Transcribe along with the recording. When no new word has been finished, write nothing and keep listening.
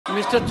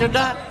Mr.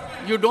 Chadha,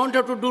 you don't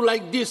have to do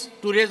like this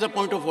to raise a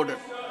point of order.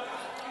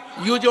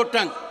 Use your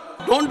tongue.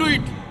 Don't do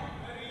it.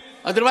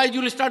 Otherwise,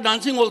 you will start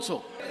dancing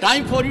also.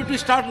 Time for you to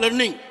start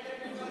learning.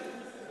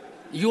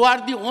 You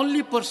are the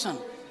only person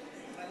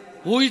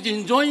who is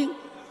enjoying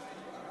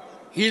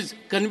his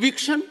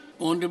conviction.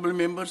 Honorable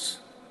members,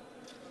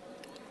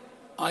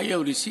 I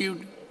have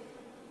received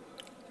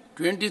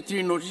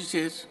 23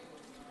 notices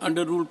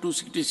under Rule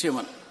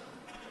 267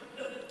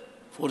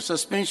 for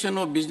suspension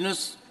of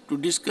business to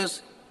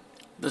discuss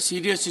the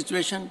serious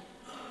situation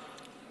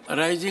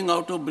arising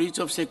out of breach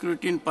of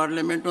security in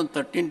Parliament on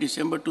 13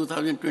 December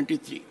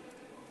 2023.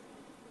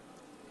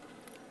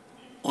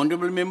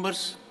 Honorable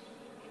members,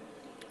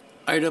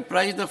 I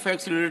apprise the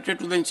facts related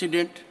to the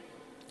incident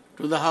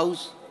to the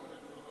House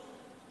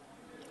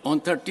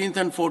on 13th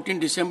and 14th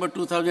December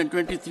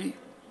 2023.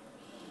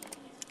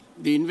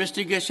 The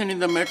investigation in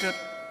the matter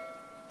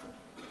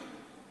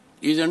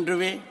is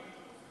underway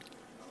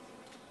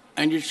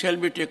and it shall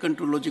be taken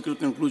to logical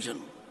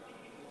conclusion.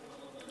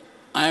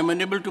 I am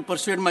unable to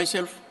persuade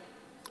myself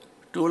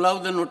to allow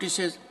the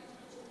notices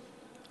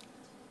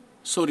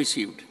so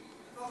received.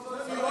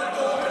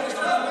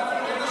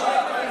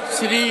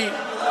 Sri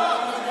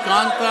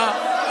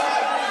Kanta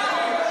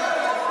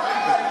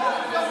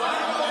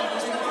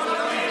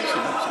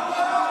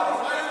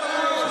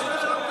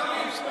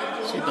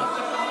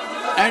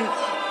and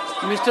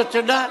Mr.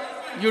 Chadha,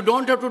 you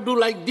don't have to do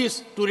like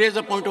this to raise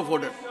a point of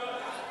order.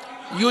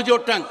 Use your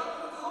tongue.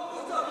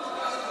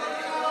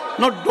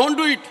 No, don't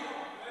do it.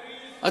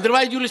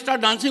 Otherwise, you will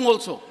start dancing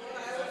also.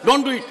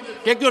 Don't do it.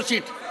 Take your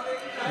seat.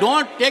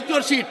 Don't take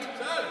your seat.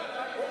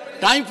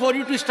 Time for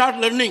you to start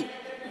learning.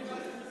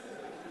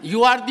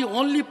 You are the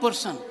only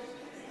person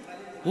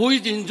who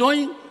is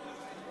enjoying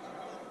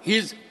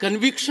his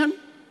conviction,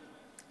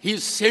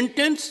 his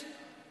sentence,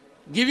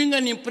 giving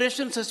an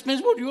impression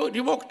suspense would be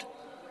revoked.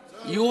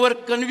 You were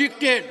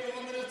convicted.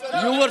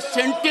 You were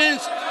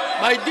sentenced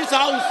by this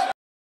House.